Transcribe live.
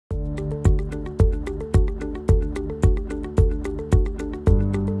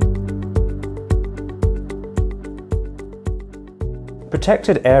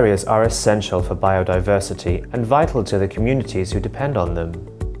Protected areas are essential for biodiversity and vital to the communities who depend on them.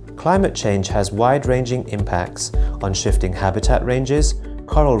 Climate change has wide-ranging impacts on shifting habitat ranges,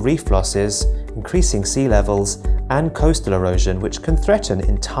 coral reef losses, increasing sea levels, and coastal erosion, which can threaten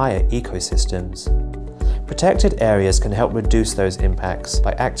entire ecosystems. Protected areas can help reduce those impacts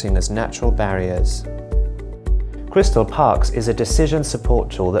by acting as natural barriers. CRiSTAL Parks is a decision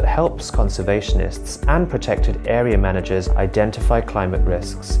support tool that helps conservationists and protected area managers identify climate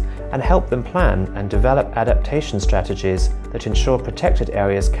risks and help them plan and develop adaptation strategies that ensure protected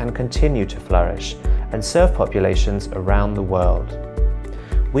areas can continue to flourish and serve populations around the world.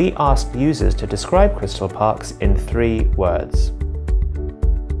 We asked users to describe CRiSTAL Parks in 3 words.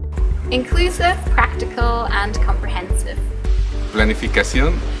 Inclusive, practical, and comprehensive.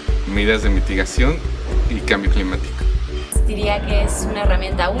 Planificación, medidas de mitigación y cambio climático. Diría que es una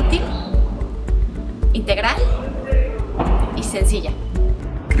herramienta útil, integral y sencilla.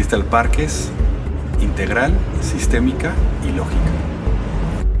 CRiSTAL Parks, integral, sistémica y lógica.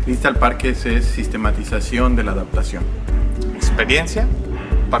 CRiSTAL Parks es sistematización de la adaptación. Experiencia,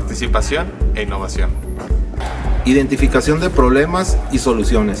 participación e innovación. Identificación de problemas y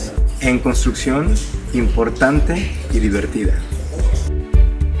soluciones. En construcción, importante y divertida.